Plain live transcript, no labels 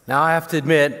Now, I have to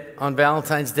admit, on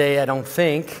Valentine's Day, I don't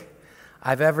think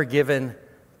I've ever given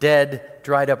dead,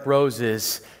 dried up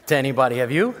roses to anybody.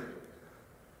 Have you?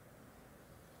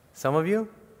 Some of you?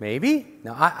 Maybe?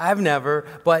 No, I've never.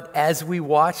 But as we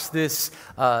watch this,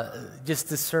 just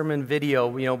this sermon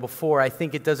video, before, I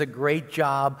think it does a great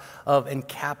job of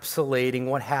encapsulating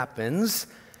what happens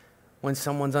when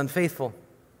someone's unfaithful.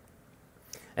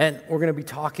 And we're going to be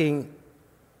talking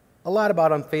a lot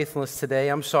about unfaithfulness today.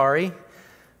 I'm sorry.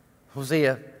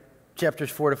 Hosea chapters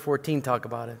 4 to 14 talk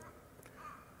about it.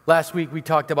 Last week we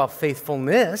talked about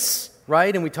faithfulness,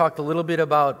 right? And we talked a little bit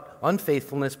about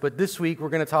unfaithfulness, but this week we're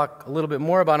going to talk a little bit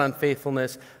more about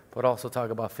unfaithfulness, but also talk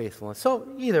about faithfulness. So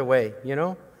either way,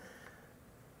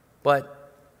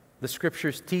 But the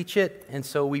scriptures teach it, and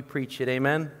so we preach it,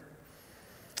 amen?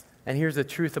 And here's the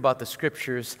truth about the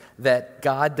scriptures, that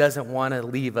God doesn't want to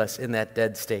leave us in that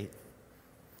dead state.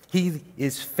 He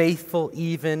is faithful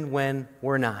even when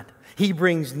we're not. He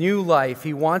brings new life.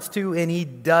 He wants to, and He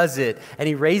does it. And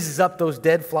He raises up those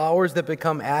dead flowers that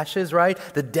become ashes, right?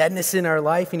 The deadness in our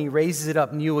life, and He raises it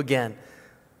up new again.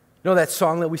 That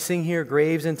song that we sing here,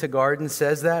 Graves into Gardens,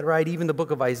 says that, right? Even the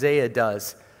book of Isaiah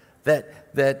does.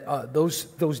 That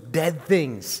those dead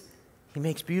things He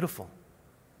makes beautiful.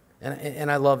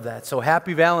 And I love that. So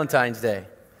happy Valentine's Day.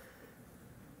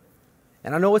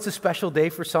 And I know it's a special day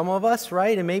for some of us,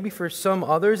 right? And maybe for some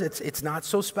others, it's not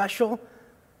so special.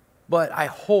 But I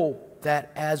hope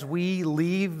that as we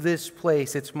leave this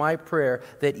place, it's my prayer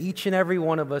that each and every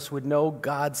one of us would know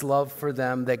God's love for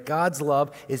them, that God's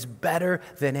love is better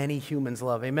than any human's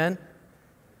love. Amen?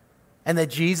 And that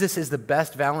Jesus is the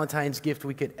best Valentine's gift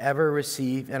we could ever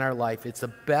receive in our life.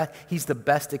 He's the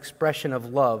best expression of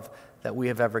love that we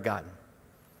have ever gotten.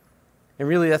 And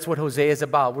really, that's what Hosea is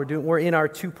about. We're in our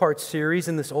two-part series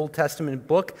in this Old Testament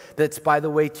book that's, by the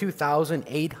way,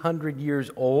 2,800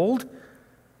 years old.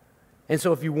 And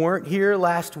so if you weren't here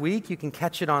last week, you can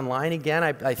catch it online again.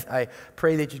 I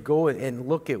pray that you go and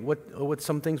look at what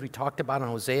some things we talked about in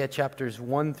Hosea chapters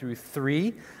 1 through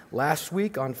 3 last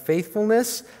week on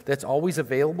faithfulness. That's always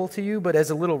available to you. But as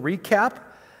a little recap,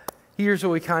 here's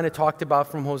what we kind of talked about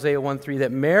from Hosea 1:3,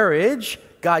 that marriage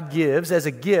God gives as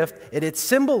a gift, and it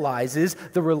symbolizes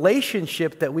the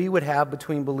relationship that we would have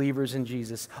between believers and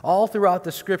Jesus. All throughout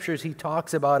the scriptures, He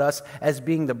talks about us as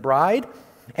being the bride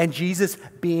and Jesus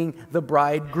being the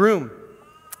bridegroom.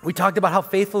 We talked about how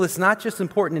faithfulness is not just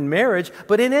important in marriage,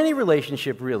 but in any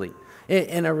relationship, really.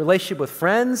 In a relationship with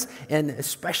friends, and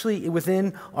especially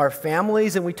within our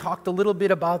families. And we talked a little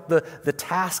bit about the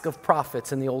task of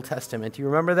prophets in the Old Testament. Do you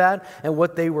remember that? And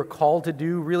what they were called to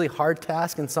do, really hard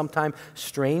task and sometimes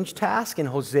strange task. And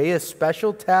Hosea's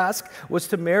special task was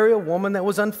to marry a woman that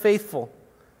was unfaithful.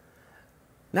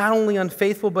 Not only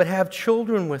unfaithful, but have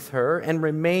children with her and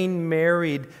remain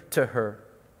married to her.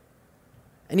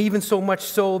 And even so much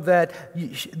so that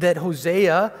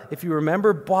Hosea, if you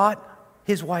remember, bought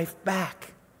his wife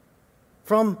back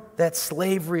from that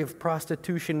slavery of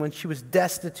prostitution when she was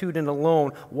destitute and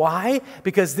alone. Why?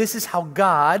 Because this is how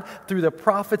God, through the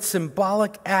prophet's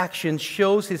symbolic actions,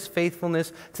 shows His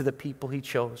faithfulness to the people He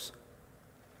chose,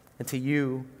 and to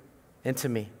you and to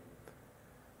me.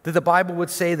 That the Bible would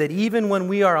say that even when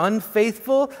we are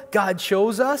unfaithful, God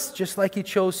chose us, just like He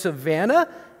chose Savannah,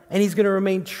 and He's going to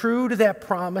remain true to that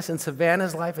promise in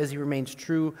Savannah's life as He remains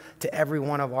true to every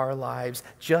one of our lives.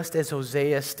 Just as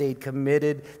Hosea stayed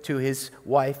committed to his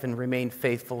wife and remained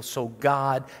faithful, so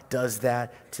God does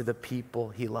that to the people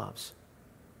He loves.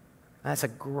 That's a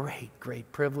great,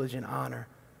 great privilege and honor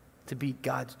to be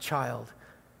God's child,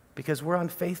 because we're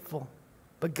unfaithful,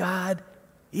 but God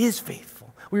is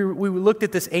faithful. We looked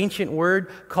at this ancient word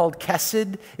called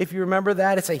kesed, if you remember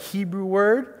that. It's a Hebrew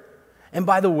word. And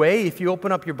by the way, if you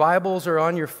open up your Bibles or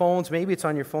on your phones, maybe it's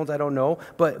on your phones, I don't know,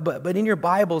 but in your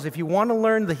Bibles, if you want to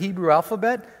learn the Hebrew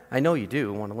alphabet, I know you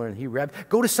do want to learn the Hebrew alphabet,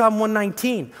 go to Psalm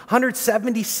 119,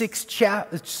 176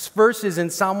 verses in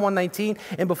Psalm 119,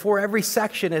 and before every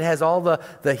section, it has all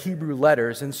the Hebrew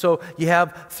letters. And so you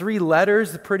have 3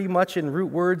 letters pretty much in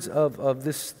root words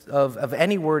of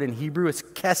any word in Hebrew. It's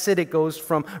kesed, it goes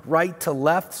from right to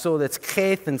left, so that's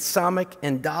cheth and samech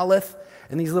and daleth.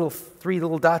 And these 3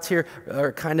 little dots here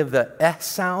are kind of the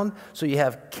sound. So you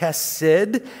have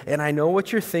kesed. And I know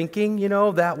what you're thinking.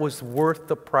 That was worth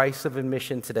the price of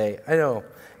admission today. I know.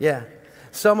 Yeah.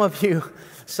 Some of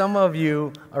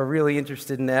you are really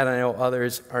interested in that. I know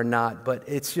others are not. But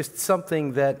it's just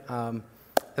something that I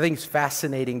think is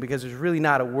fascinating, because there's really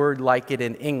not a word like it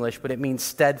in English. But it means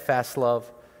steadfast love,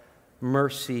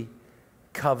 mercy,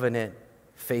 covenant,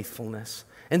 faithfulness.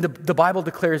 And the Bible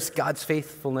declares God's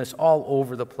faithfulness all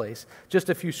over the place. Just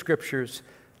a few scriptures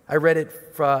I read it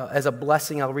as a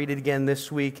blessing. I'll read it again this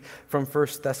week from 1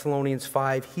 Thessalonians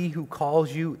 5. He who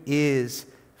calls you is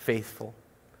faithful.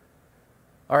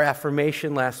 Our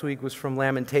affirmation last week was from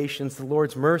Lamentations. The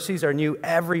Lord's mercies are new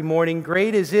every morning.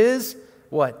 Great is His,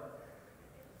 what?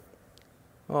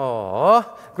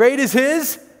 Oh, great is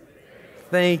His?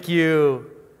 Thank you.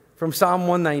 From Psalm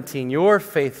 119, your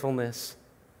faithfulness,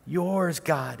 yours,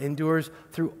 God, endures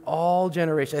through all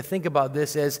generations. I think about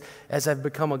this as I've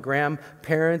become a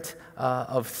grandparent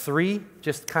of 3,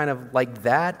 just kind of like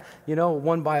that.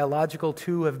 1 biological,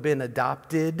 2 have been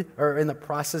adopted or in the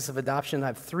process of adoption. I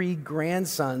have 3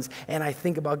 grandsons, and I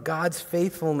think about God's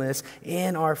faithfulness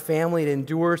in our family. It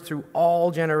endures through all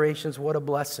generations. What a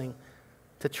blessing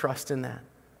to trust in that.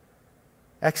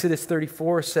 Exodus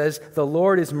 34 says, the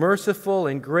Lord is merciful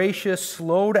and gracious,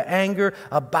 slow to anger,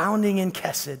 abounding in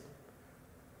chesed,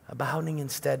 abounding in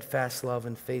steadfast love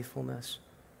and faithfulness.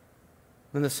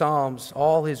 In the Psalms,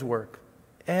 all His work,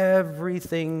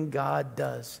 everything God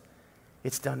does,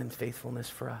 it's done in faithfulness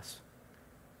for us.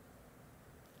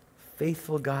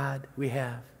 Faithful God we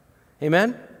have.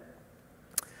 Amen?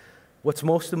 What's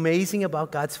most amazing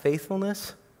about God's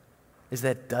faithfulness is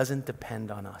that it doesn't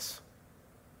depend on us.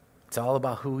 It's all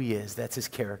about who He is. That's His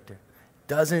character. It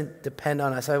doesn't depend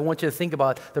on us. I want you to think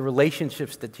about the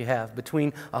relationships that you have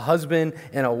between a husband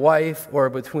and a wife, or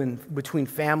between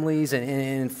families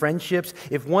and friendships.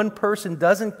 If one person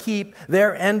doesn't keep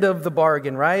their end of the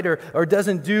bargain, right, or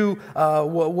doesn't do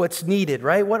what's needed,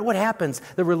 right, what happens?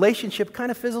 The relationship kind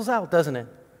of fizzles out, doesn't it?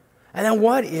 And then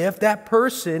what if that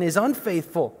person is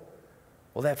unfaithful?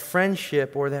 Well, that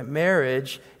friendship or that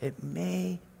marriage, it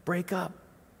may break up.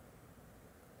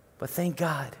 But thank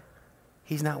God,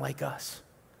 He's not like us.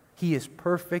 He is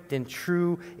perfect and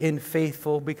true and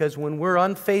faithful, because when we're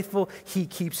unfaithful, He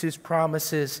keeps His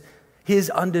promises.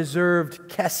 His undeserved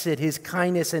chesed, His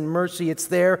kindness and mercy, it's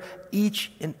there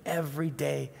each and every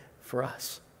day for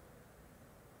us.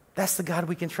 That's the God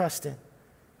we can trust in.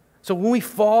 So when we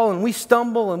fall and we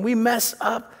stumble and we mess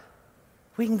up,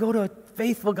 we can go to a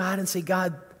faithful God and say,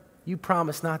 God, You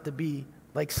promise not to be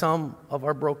like some of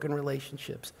our broken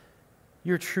relationships.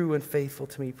 You're true and faithful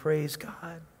to me. Praise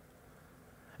God.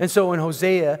 And so in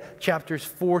Hosea chapters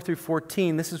 4 through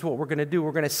 14, this is what we're going to do.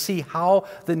 We're going to see how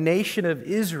the nation of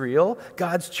Israel,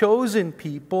 God's chosen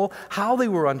people, how they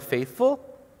were unfaithful.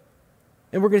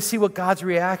 And we're going to see what God's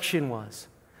reaction was.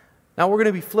 Now we're going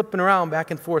to be flipping around back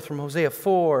and forth from Hosea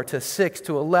 4 to 6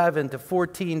 to 11 to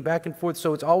 14, back and forth.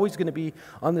 So it's always going to be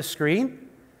on the screen.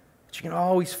 But you can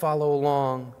always follow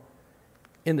along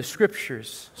in the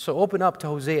Scriptures. So open up to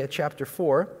Hosea chapter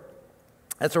 4.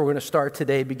 That's where we're going to start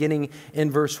today, beginning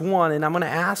in verse 1. And I'm going to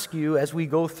ask you, as we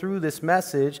go through this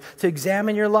message, to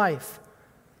examine your life,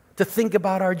 to think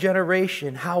about our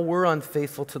generation, how we're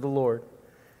unfaithful to the Lord.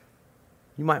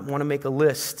 You might want to make a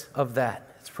list of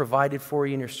that. It's provided for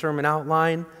you in your sermon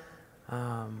outline.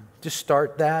 Just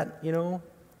start that,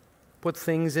 Put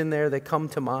things in there that come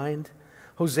to mind.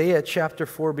 Hosea chapter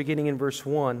 4, beginning in verse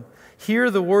 1. Hear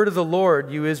the word of the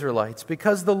Lord, you Israelites,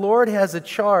 because the Lord has a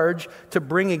charge to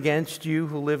bring against you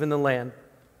who live in the land.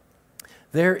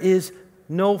 There is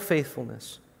no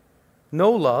faithfulness,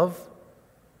 no love,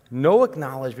 no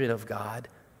acknowledgement of God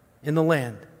in the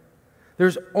land.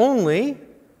 There's only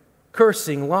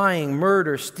cursing, lying,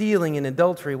 murder, stealing, and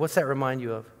adultery. What's that remind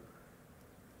you of?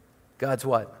 God's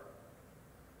what?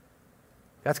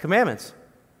 God's commandments,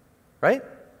 right?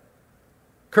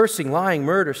 Cursing, lying,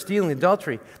 murder, stealing,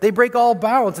 adultery. They break all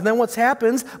bounds. And then what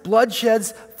happens? Bloodshed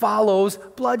follows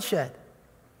bloodshed.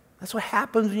 That's what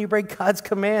happens when you break God's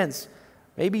commands.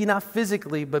 Maybe not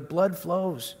physically, but blood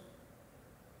flows.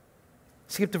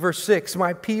 Skip to verse 6.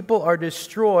 My people are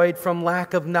destroyed from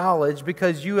lack of knowledge.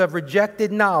 Because you have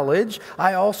rejected knowledge,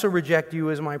 I also reject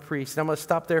you as my priest. And I'm going to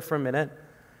stop there for a minute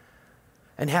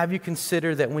and have you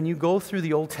consider that when you go through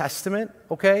the Old Testament,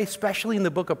 okay, especially in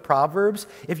the book of Proverbs,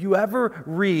 if you ever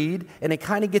read and it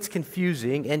kind of gets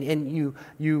confusing and you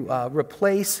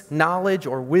replace knowledge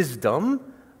or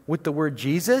wisdom with the word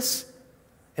Jesus,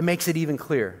 it makes it even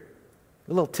clearer.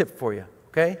 A little tip for you,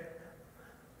 okay?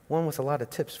 One with a lot of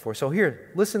tips for. So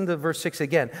here, listen to verse 6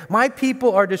 again. My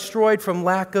people are destroyed from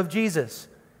lack of Jesus.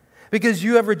 Because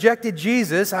you have rejected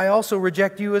Jesus, I also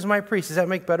reject you as my priest. Does that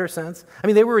make better sense? I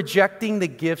mean, they were rejecting the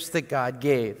gifts that God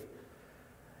gave.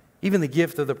 Even the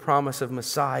gift of the promise of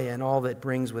Messiah and all that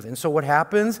brings with it. And so what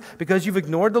happens? Because you've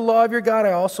ignored the law of your God,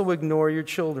 I also ignore your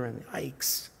children.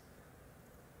 Yikes.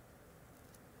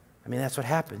 I mean, that's what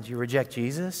happens. You reject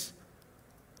Jesus.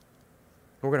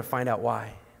 We're going to find out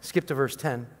why. Skip to verse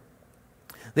 10.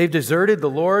 They've deserted the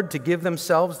Lord to give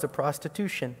themselves to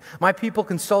prostitution. My people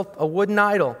consult a wooden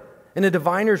idol and a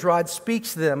diviner's rod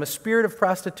speaks to them. A spirit of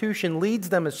prostitution leads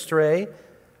them astray.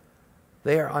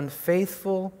 They are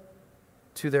unfaithful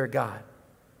to their God.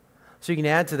 So you can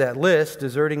add to that list,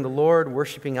 deserting the Lord,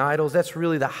 worshiping idols. That's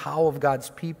really the how of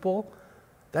God's people.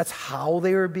 That's how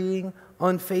they are being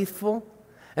unfaithful.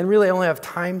 And really, I only have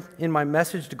time in my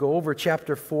message to go over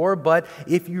chapter 4, but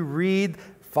if you read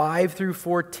 5 through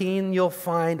 14, you'll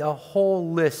find a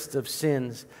whole list of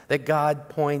sins that God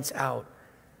points out.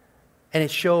 And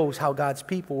it shows how God's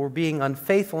people were being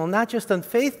unfaithful. And not just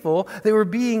unfaithful, they were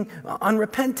being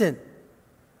unrepentant.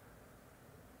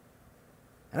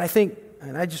 And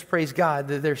I just praise God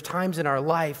that there's times in our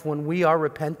life when we are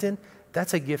repentant.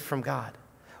 That's a gift from God.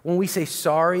 When we say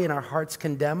sorry and our hearts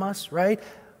condemn us, right?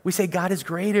 We say God is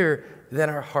greater than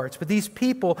our hearts. But these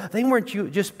people, they weren't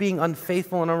just being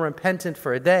unfaithful and unrepentant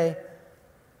for a day.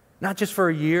 Not just for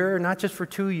a year, not just for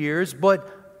 2 years, but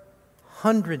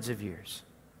hundreds of years.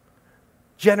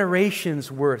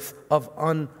 Generations worth of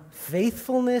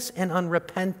unfaithfulness and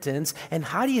unrepentance. And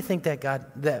how do you think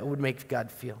that would make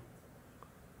God feel?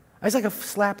 It's like a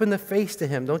slap in the face to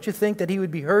him. Don't you think that he would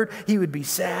be hurt? He would be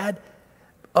sad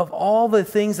of all the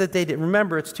things that they did.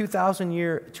 Remember, it's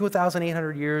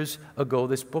 2,800 years ago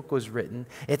this book was written.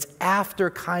 It's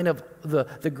after kind of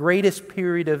the greatest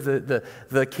period of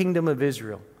the kingdom of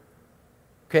Israel.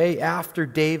 Okay, after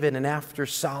David and after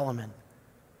Solomon.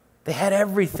 They had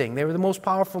everything. They were the most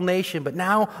powerful nation, but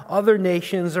now other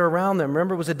nations are around them.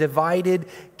 Remember, it was a divided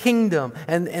kingdom,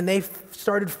 and they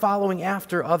started following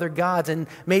after other gods, and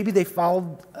maybe they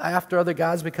followed after other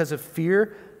gods because of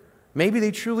fear. Maybe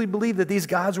they truly believed that these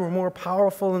gods were more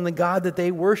powerful than the God that they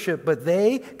worship, but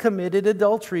they committed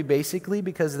adultery, basically,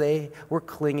 because they were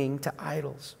clinging to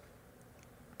idols.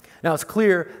 Now, it's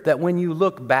clear that when you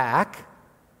look back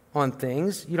on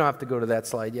things, you don't have to go to that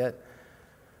slide yet.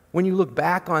 When you look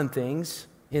back on things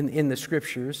in the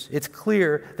Scriptures, it's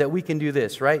clear that we can do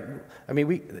this, right? I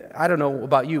mean, I don't know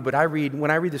about you, but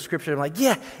when I read the Scripture, I'm like,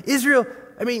 yeah, Israel,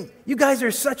 I mean, you guys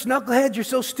are such knuckleheads, you're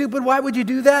so stupid, why would you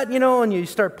do that? You know, and you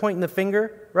start pointing the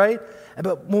finger, right?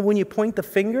 But when you point the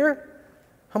finger,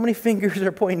 how many fingers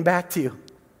are pointing back to you?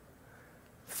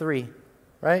 3,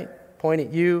 right? Point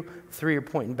at you, 3 are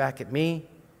pointing back at me.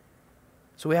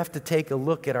 So we have to take a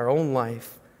look at our own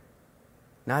life.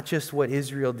 Not just what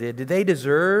Israel did. Did they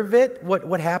deserve it?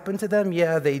 What happened to them?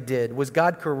 Yeah, they did. Was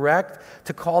God correct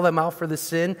to call them out for the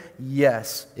sin?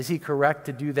 Yes. Is He correct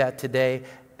to do that today?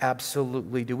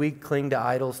 Absolutely. Do we cling to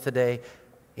idols today?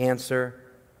 Answer,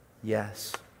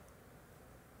 yes.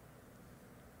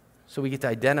 So we get to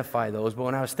identify those. But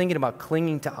when I was thinking about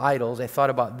clinging to idols, I thought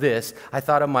about this. I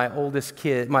thought of my oldest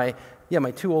kid, my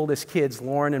 2 oldest kids,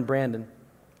 Lauren and Brandon.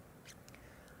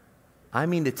 I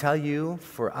mean to tell you,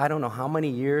 for I don't know how many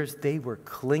years, they were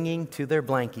clinging to their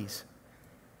blankies.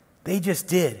 They just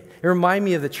did. It reminded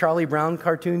me of the Charlie Brown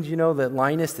cartoons, you know, the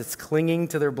Linus that's clinging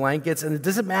to their blankets. And it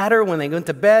doesn't matter when they went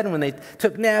to bed, when they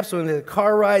took naps, when they had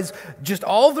car rides, just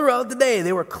all throughout the day,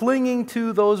 they were clinging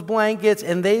to those blankets,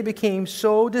 and they became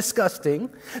so disgusting,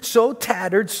 so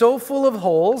tattered, so full of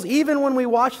holes. Even when we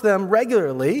watched them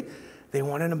regularly, they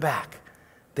wanted them back.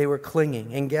 They were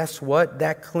clinging. And guess what?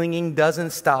 That clinging doesn't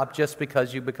stop just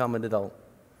because you become an adult.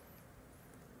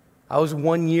 I was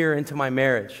 1 year into my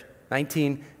marriage,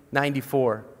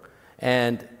 1994.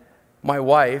 And my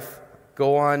wife,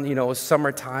 go on, you know,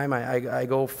 summertime, I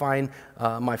go find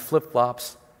my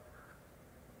flip-flops.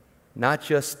 Not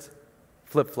just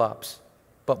flip-flops,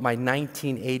 but my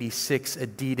 1986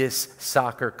 Adidas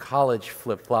soccer college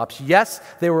flip-flops. Yes,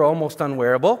 they were almost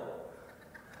unwearable.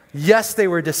 Yes, they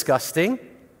were disgusting.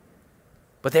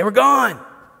 But they were gone.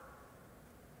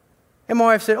 And my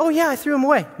wife said, oh yeah, I threw them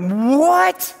away.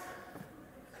 What?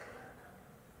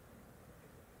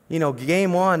 You know,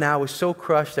 game on, I was so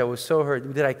crushed, I was so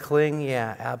hurt. Did I cling?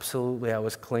 Yeah, absolutely. I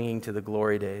was clinging to the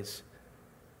glory days.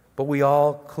 But we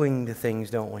all cling to things,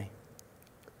 don't we?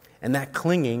 And that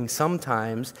clinging,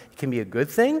 sometimes it can be a good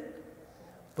thing,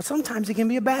 but sometimes it can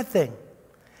be a bad thing.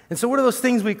 And so what are those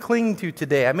things we cling to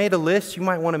today? I made a list. You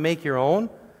might want to make your own.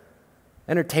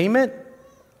 Entertainment.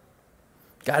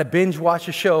 Got to binge watch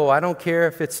a show. I don't care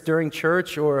if it's during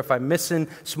church or if I'm missing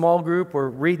small group or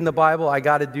reading the Bible. I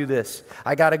got to do this.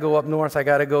 I got to go up north. I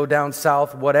got to go down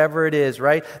south. Whatever it is,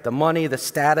 right? The money, the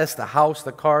status, the house,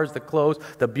 the cars, the clothes,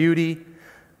 the beauty,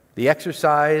 the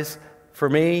exercise. For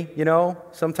me, you know,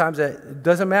 sometimes it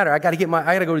doesn't matter. I got to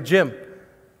go to the gym.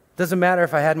 Doesn't matter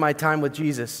if I had my time with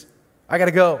Jesus. I got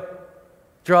to go.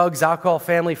 Drugs, alcohol,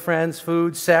 family, friends,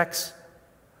 food, sex.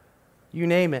 You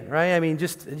name it, right? I mean,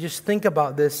 just think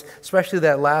about this, especially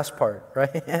that last part,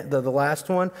 right? the last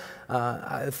one.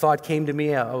 A thought came to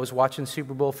me. I was watching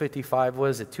Super Bowl 55. What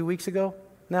is it, 2 weeks ago?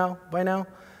 by now?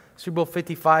 Super Bowl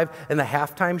 55 and the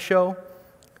halftime show.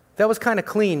 That was kind of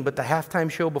clean, but the halftime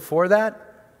show before that,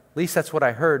 at least that's what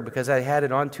I heard because I had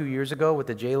it on 2 years ago with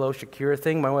the J-Lo Shakira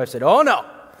thing. My wife said, oh no,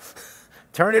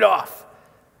 turn it off.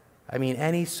 I mean,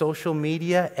 any social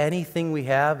media, anything we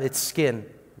have, it's skin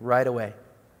right away,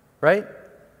 right?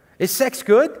 Is sex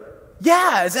good?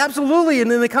 Yeah, it's absolutely.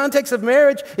 And in the context of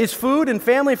marriage, is food and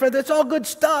family and friends, that's all good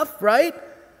stuff, right?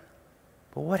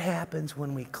 But what happens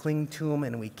when we cling to them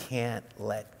and we can't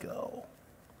let go?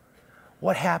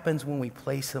 What happens when we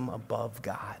place them above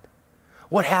God?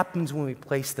 What happens when we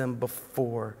place them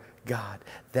before God?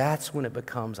 That's when it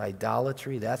becomes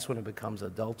idolatry. That's when it becomes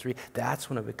adultery. That's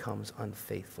when it becomes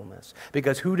unfaithfulness.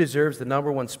 Because who deserves the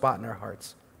number one spot in our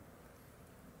hearts?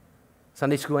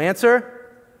 Sunday school answer?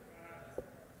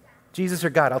 Jesus or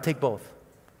God? I'll take both.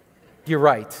 You're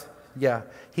right. Yeah,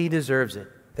 he deserves it.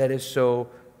 That is so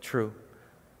true.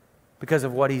 Because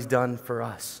of what he's done for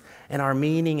us. And our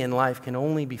meaning in life can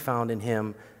only be found in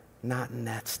him, not in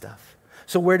that stuff.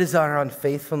 So where does our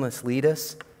unfaithfulness lead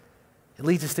us? It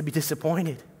leads us to be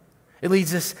disappointed. It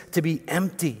leads us to be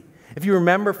empty. If you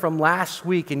remember from last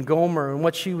week in Gomer and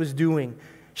what she was doing,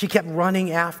 she kept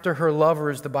running after her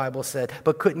lovers, the Bible said,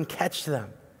 but couldn't catch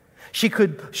them. She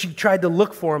tried to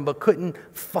look for them, but couldn't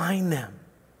find them.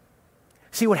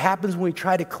 See what happens when we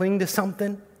try to cling to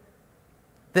something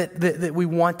that we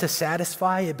want to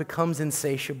satisfy? It becomes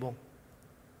insatiable.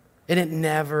 And it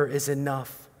never is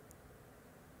enough.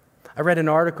 I read an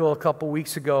article a couple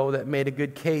weeks ago that made a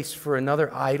good case for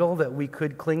another idol that we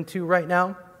could cling to right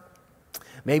now.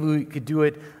 Maybe we could do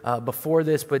it before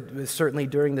this, but certainly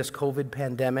during this COVID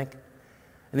pandemic.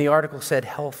 And the article said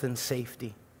health and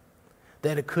safety,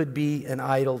 that it could be an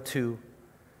idol too.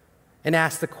 And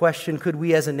asked the question, could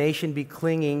we as a nation be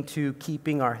clinging to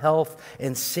keeping our health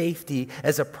and safety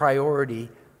as a priority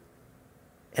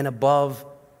and above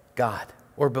God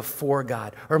or before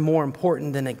God or more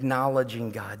important than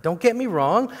acknowledging God? Don't get me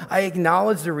wrong. I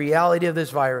acknowledge the reality of this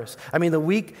virus. I mean, the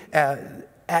week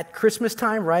at Christmas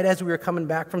time, right as we were coming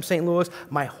back from St. Louis,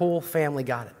 my whole family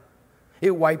got it.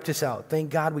 It wiped us out. Thank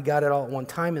God we got it all at one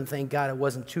time, and thank God it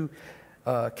wasn't too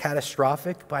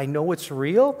catastrophic, but I know it's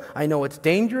real. I know it's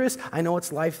dangerous. I know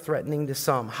it's life-threatening to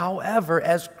some. However,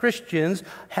 as Christians,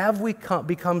 have we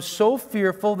become so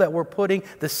fearful that we're putting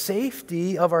the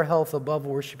safety of our health above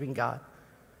worshiping God?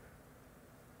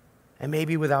 And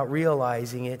maybe without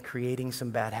realizing it, creating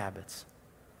some bad habits.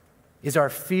 Is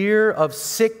our fear of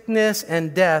sickness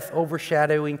and death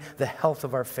overshadowing the health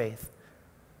of our faith?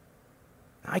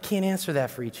 I can't answer that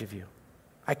for each of you.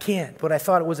 I can't, but I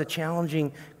thought it was a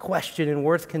challenging question and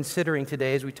worth considering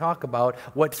today as we talk about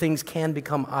what things can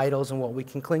become idols and what we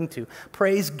can cling to.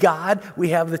 Praise God, we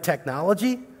have the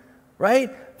technology, right?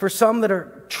 For some that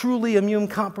are truly immune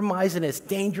compromised and it's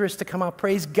dangerous to come out,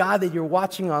 praise God that you're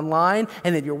watching online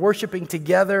and that you're worshiping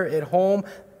together at home.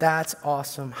 That's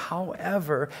awesome.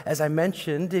 However, as I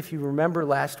mentioned, if you remember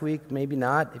last week, maybe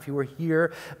not, if you were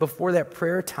here before that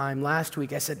prayer time last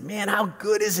week, I said, man, how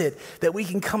good is it that we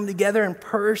can come together and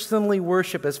personally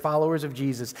worship as followers of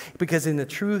Jesus? Because in the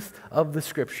truth of the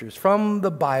Scriptures, from the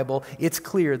Bible, it's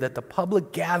clear that the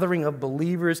public gathering of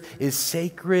believers is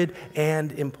sacred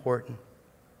and important.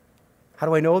 How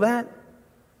do I know that?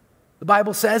 The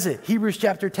Bible says it. Hebrews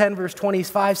chapter 10, verse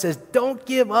 25 says, don't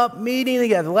give up meeting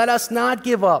together. Let us not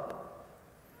give up.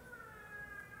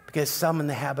 Because some in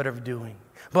the habit of doing.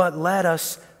 But let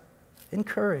us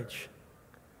encourage.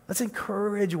 Let's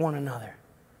encourage one another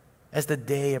as the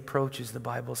day approaches, the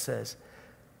Bible says.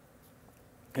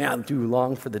 And I do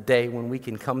long for the day when we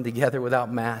can come together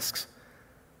without masks.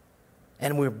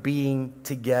 And we're being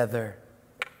together.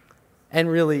 And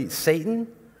really, Satan,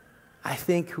 I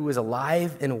think, who is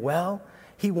alive and well,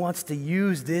 he wants to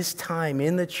use this time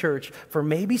in the church for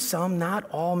maybe some, not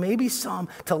all, maybe some,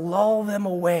 to lull them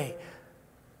away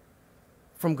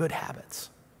from good habits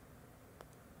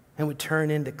and would turn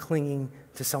into clinging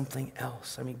to something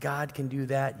else. I mean, God can do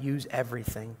that, use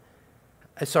everything.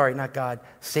 Sorry, not God.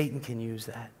 Satan can use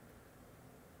that.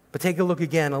 But take a look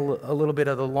again, a little bit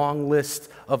of the long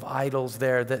list of idols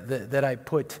there that I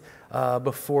put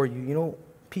before you. You know,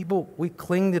 people, we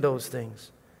cling to those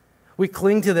things. We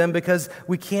cling to them because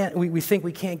we think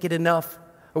we can't get enough,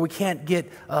 or we can't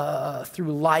get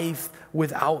through life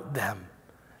without them.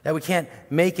 That we can't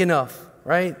make enough,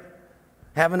 right?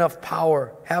 Have enough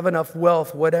power, have enough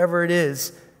wealth, whatever it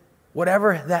is,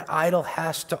 whatever that idol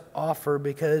has to offer,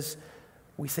 because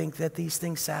we think that these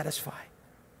things satisfy.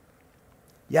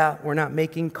 Yeah, we're not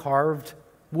making carved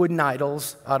wooden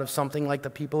idols out of something like the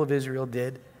people of Israel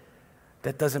did.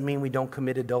 That doesn't mean we don't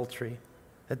commit adultery.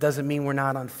 That doesn't mean we're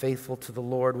not unfaithful to the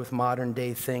Lord with modern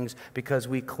day things because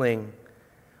we cling.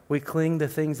 We cling to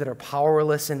things that are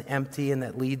powerless and empty and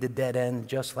that lead to dead ends,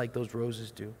 just like those roses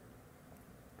do.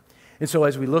 And so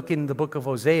as we look in the book of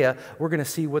Hosea, we're going to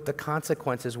see what the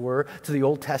consequences were to the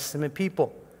Old Testament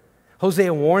people.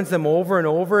 Hosea warns them over and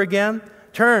over again,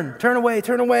 turn away,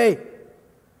 turn away.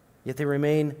 Yet they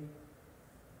remain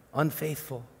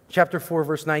unfaithful. Chapter 4,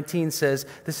 verse 19 says,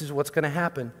 this is what's going to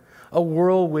happen. A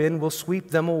whirlwind will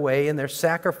sweep them away, and their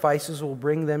sacrifices will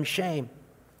bring them shame.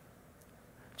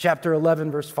 Chapter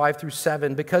 11, verse 5 through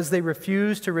 7, because they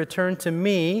refuse to return to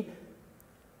me,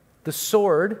 the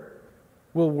sword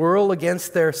will whirl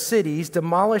against their cities,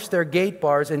 demolish their gate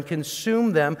bars, and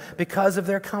consume them because of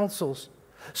their counsels.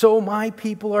 So my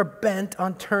people are bent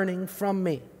on turning from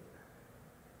me.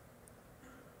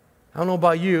 I don't know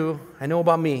about you, I know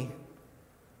about me.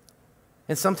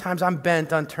 And sometimes I'm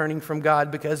bent on turning from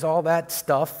God because all that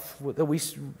stuff that we,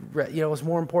 is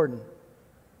more important.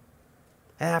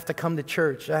 I have to come to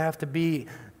church. I have to be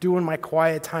doing my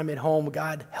quiet time at home.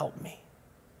 God, help me.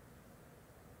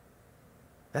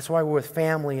 That's why we're with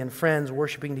family and friends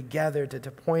worshiping together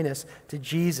to point us to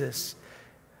Jesus.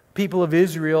 People of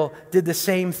Israel did the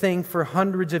same thing for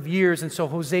hundreds of years, and so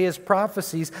Hosea's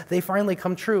prophecies, they finally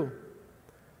come true.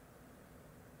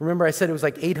 Remember I said it was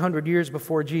like 800 years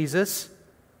before Jesus?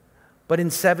 But in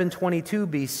 722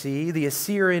 BC, the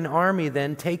Assyrian army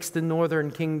then takes the northern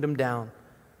kingdom down,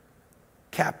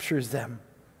 captures them,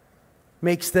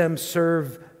 makes them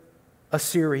serve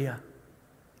Assyria.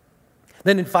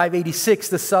 Then in 586,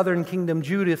 the southern kingdom,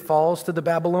 Judah, falls to the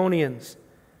Babylonians.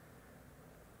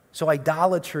 So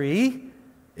idolatry,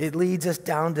 it leads us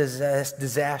down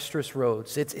disastrous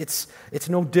roads. It's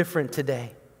no different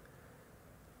today.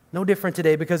 No different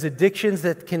today because addictions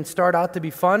that can start out to be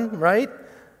fun, right,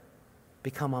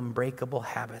 become unbreakable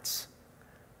habits.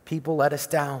 People let us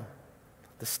down.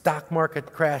 The stock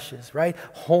market crashes, right?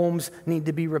 Homes need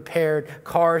to be repaired.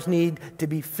 Cars need to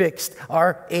be fixed.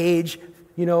 Our age,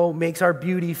 makes our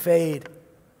beauty fade.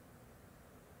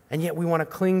 And yet we want to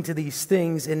cling to these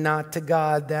things and not to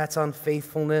God. That's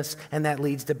unfaithfulness, and that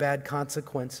leads to bad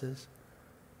consequences.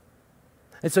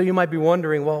 And so you might be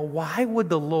wondering, well, why would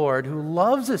the Lord, who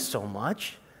loves us so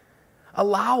much,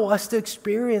 allow us to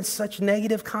experience such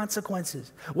negative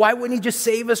consequences? Why wouldn't He just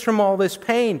save us from all this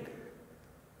pain?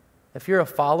 If you're a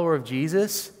follower of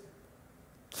Jesus,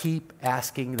 keep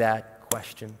asking that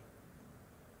question.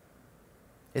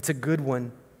 It's a good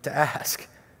one to ask.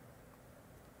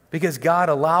 Because God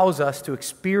allows us to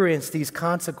experience these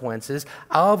consequences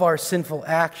of our sinful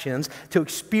actions, to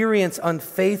experience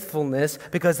unfaithfulness,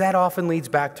 because that often leads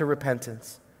back to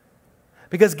repentance.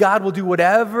 Because God will do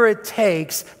whatever it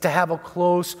takes to have a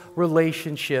close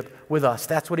relationship with us.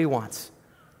 That's what He wants.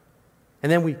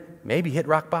 And then we maybe hit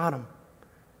rock bottom.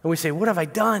 And we say, what have I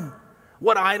done?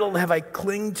 What idol have I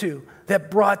clung to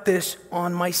that brought this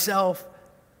on myself?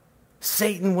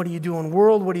 Satan, what are you doing?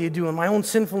 World, what are you doing? My own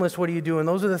sinfulness, what are you doing?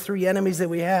 Those are the three enemies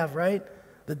that we have, right?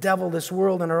 The devil, this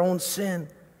world, and our own sin.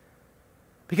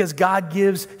 Because God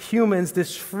gives humans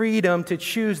this freedom to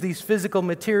choose these physical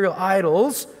material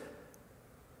idols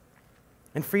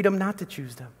and freedom not to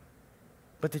choose them,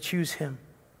 but to choose Him.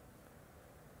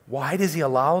 Why does He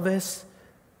allow this?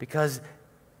 Because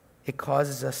it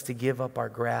causes us to give up our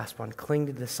grasp on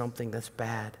clinging to something that's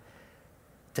bad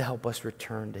to help us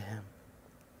return to Him.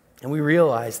 And we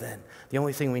realize then the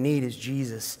only thing we need is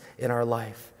Jesus in our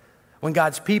life. When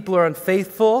God's people are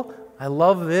unfaithful, I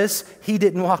love this, He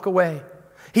didn't walk away.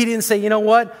 He didn't say, you know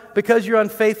what, because you're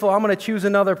unfaithful, I'm going to choose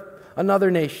another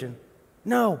nation.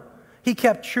 No, He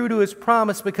kept true to His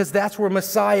promise because that's where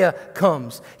Messiah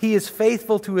comes. He is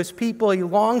faithful to His people. He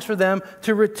longs for them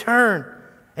to return,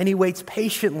 and He waits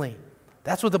patiently.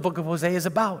 That's what the book of Hosea is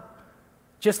about.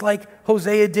 Just like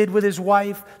Hosea did with his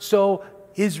wife, so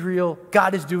Israel,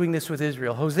 God is doing this with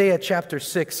Israel. Hosea chapter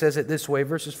 6 says it this way,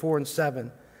 verses 4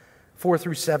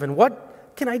 through 7.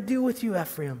 What can I do with you,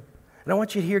 Ephraim? And I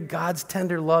want you to hear God's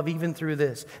tender love even through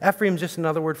this. Ephraim is just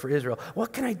another word for Israel.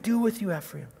 What can I do with you,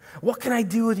 Ephraim? What can I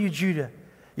do with you, Judah?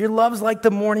 Your love's like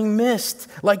the morning mist,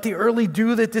 like the early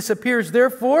dew that disappears.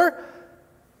 Therefore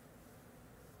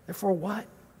what?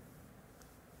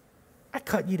 I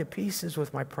cut you to pieces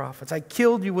with my prophets. I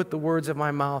killed you with the words of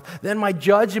my mouth. Then my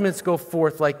judgments go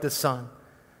forth like the sun.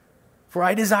 For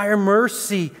I desire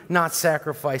mercy, not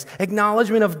sacrifice.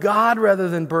 Acknowledgement of God rather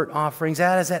than burnt offerings.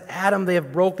 As at Adam they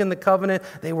have broken the covenant.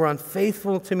 They were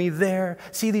unfaithful to me there.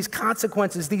 See, these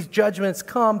consequences, these judgments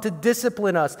come to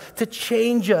discipline us, to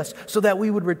change us, so that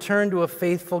we would return to a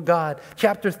faithful God.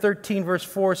 Chapter 13, verse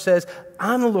 4 says,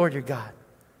 I'm the Lord your God.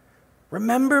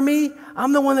 Remember me?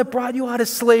 I'm the one that brought you out of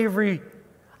slavery.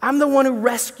 I'm the one who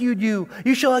rescued you.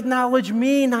 You shall acknowledge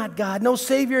me, not God. No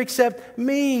Savior except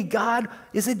me. God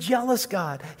is a jealous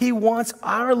God. He wants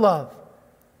our love.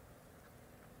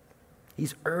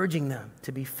 He's urging them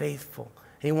to be faithful.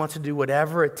 He wants to do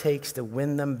whatever it takes to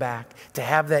win them back, to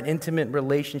have that intimate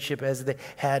relationship as they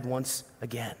had once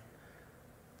again.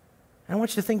 And I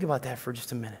want you to think about that for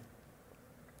just a minute.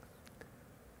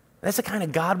 That's the kind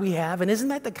of God we have, and isn't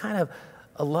that the kind of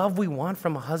a love we want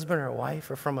from a husband or a wife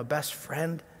or from a best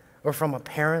friend or from a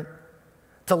parent?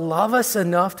 To love us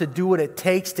enough to do what it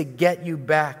takes to get you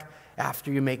back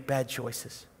after you make bad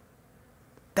choices.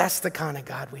 That's the kind of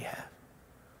God we have.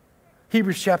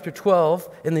 Hebrews chapter 12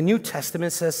 in the New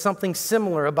Testament says something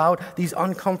similar about these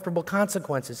uncomfortable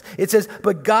consequences. It says,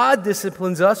 but God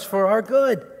disciplines us for our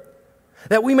good,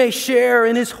 that we may share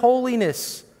in His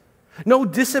holiness. No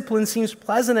discipline seems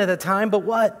pleasant at the time, but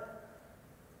what?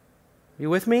 You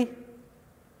with me?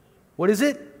 What is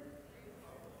it?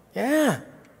 Yeah,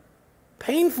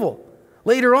 painful.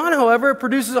 Later on, however, it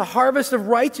produces a harvest of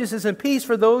righteousness and peace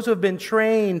for those who have been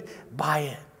trained by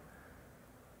it.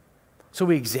 So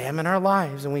we examine our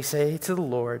lives and we say to the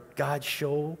Lord, God,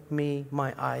 show me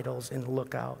my idols and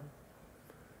look out.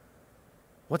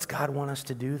 What's God want us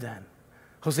to do then?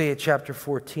 Hosea chapter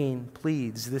 14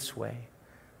 pleads this way.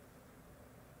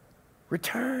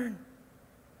 Return.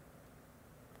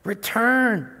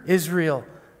 Return, Israel,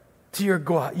 to your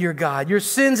God. Your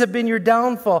sins have been your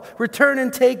downfall. Return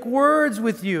and take words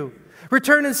with you.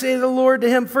 Return and say to the Lord to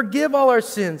Him, forgive all our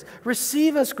sins.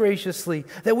 Receive us graciously,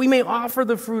 that we may offer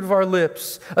the fruit of our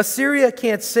lips. Assyria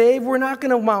can't save. We're not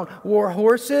going to mount war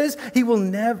horses. We will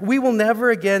never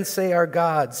again say our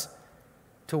gods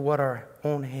to what our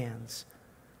own hands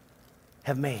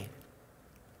have made.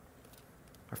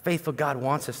 Our faithful God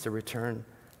wants us to return,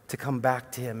 to come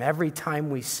back to Him. Every time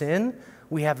we sin,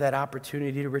 we have that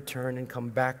opportunity to return and come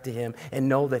back to Him and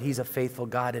know that He's a faithful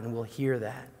God and we'll hear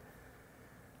that.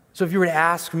 So if you were to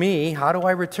ask me, how do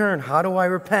I return? How do I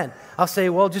repent? I'll say,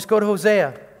 well, just go to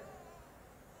Hosea.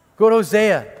 Go to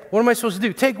Hosea. What am I supposed to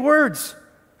do? Take words.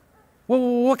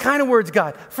 Well, what kind of words,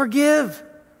 God? Forgive.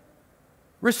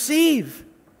 Receive.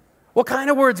 What kind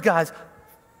of words, God?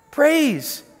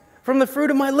 Praise. From the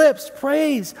fruit of my lips,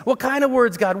 praise. What kind of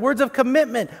words, God? Words of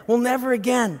commitment. We'll never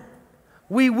again.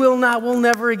 We will not, we'll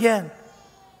never again.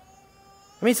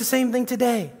 I mean, it's the same thing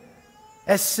today.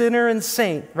 As sinner and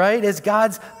saint, right? As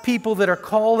God's people that are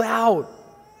called out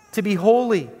to be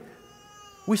holy,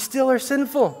 we still are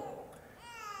sinful.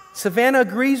 Savannah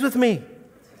agrees with me.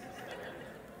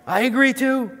 I agree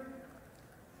too.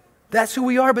 That's who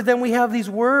we are, but then we have these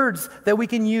words that we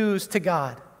can use to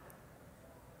God.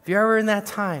 If you're ever in that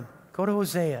time, go to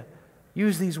Hosea.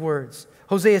 Use these words.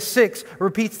 Hosea 6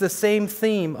 repeats the same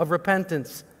theme of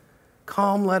repentance.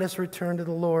 Come, let us return to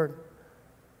the Lord.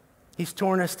 He's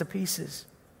torn us to pieces,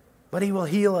 but He will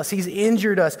heal us. He's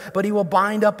injured us, but He will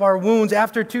bind up our wounds.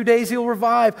 After 2 days, He'll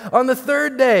revive. On the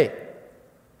third day,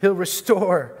 He'll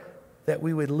restore that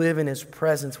we would live in His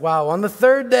presence. Wow, on the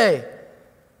third day,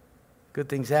 good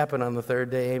things happen on the third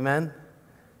day, amen?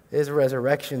 It is a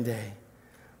resurrection day.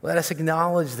 Let us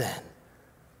acknowledge then.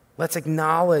 Let's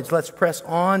acknowledge, let's press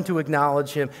on to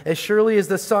acknowledge Him. As surely as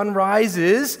the sun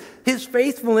rises, His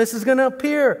faithfulness is going to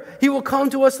appear. He will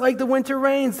come to us like the winter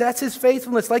rains. That's His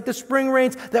faithfulness. Like the spring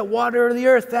rains that water the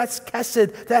earth. That's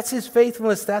Chesed. That's His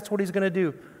faithfulness. That's what He's going to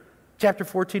do. Chapter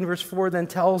 14, verse 4 then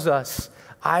tells us,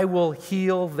 I will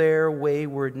heal their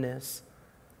waywardness.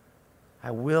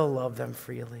 I will love them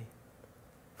freely,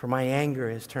 for my anger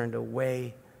is turned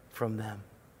away from them.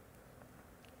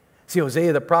 See,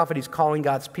 Hosea the prophet, he's calling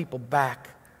God's people back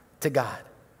to God.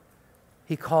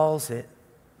 He calls it,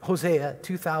 Hosea,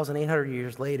 2,800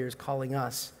 years later, is calling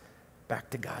us back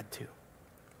to God too.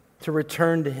 To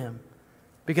return to Him.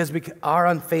 Because our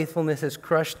unfaithfulness has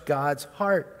crushed God's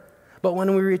heart. But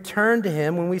when we return to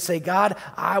Him, when we say, God,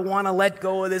 I want to let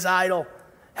go of this idol.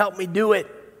 Help me do it.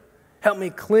 Help me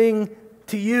cling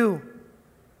to You.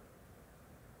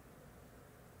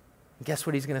 And guess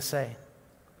what He's going to say?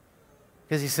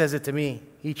 Because He says it to me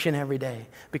each and every day.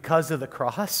 Because of the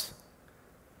cross,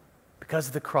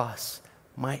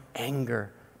 my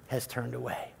anger has turned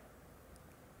away.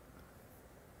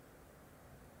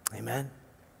 Amen?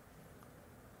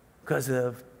 Because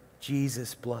of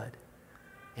Jesus' blood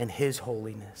and His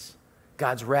holiness,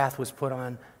 God's wrath was put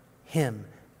on Him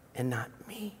and not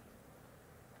me.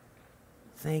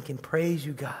 Thank and praise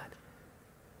You, God.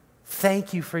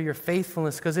 Thank You for Your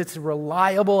faithfulness, because it's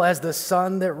reliable as the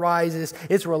sun that rises.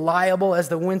 It's reliable as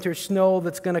the winter snow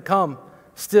that's going to come.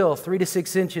 Still, 3 to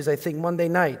 6 inches, I think, Monday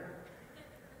night.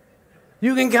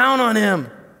 You can count on Him.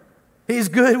 He's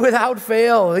good without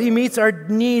fail. He meets our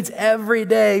needs every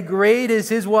day. Great is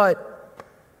His what?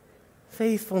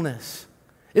 Faithfulness.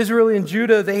 Israel and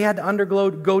Judah, they had to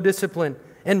undergo discipline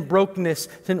and brokenness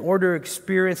in order to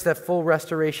experience that full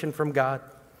restoration from God.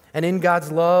 And in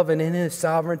God's love and in His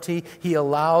sovereignty, He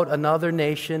allowed another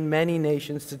nation, many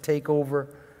nations, to take over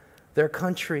their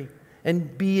country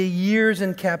and be years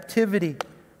in captivity,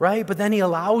 right? But then He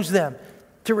allows them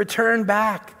to return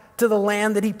back to the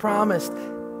land that He promised.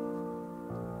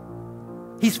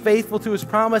 He's faithful to His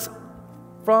promise.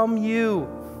 From you,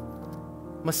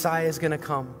 Messiah is going to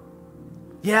come.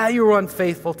 Yeah, you were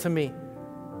unfaithful to me.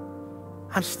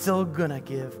 I'm still going to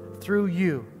give through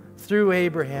you, through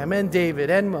Abraham and David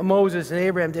and Moses and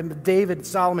Abraham and David and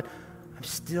Solomon. I'm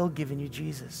still giving you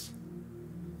Jesus.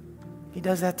 He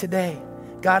does that today.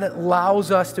 God allows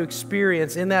us to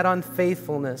experience in that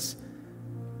unfaithfulness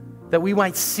that we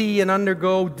might see and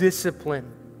undergo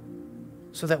discipline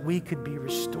so that we could be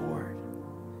restored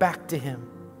back to Him.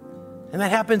 And that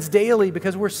happens daily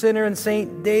because we're sinner and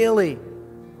saint daily.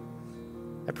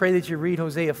 I pray that you read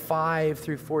Hosea 5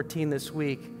 through 14 this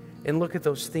week and look at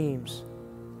those themes.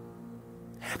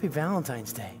 Happy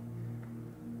Valentine's Day.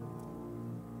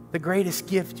 The greatest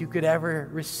gift you could ever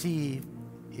receive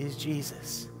is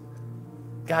Jesus.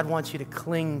 God wants you to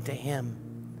cling to Him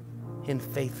in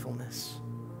faithfulness.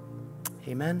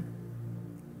 Amen.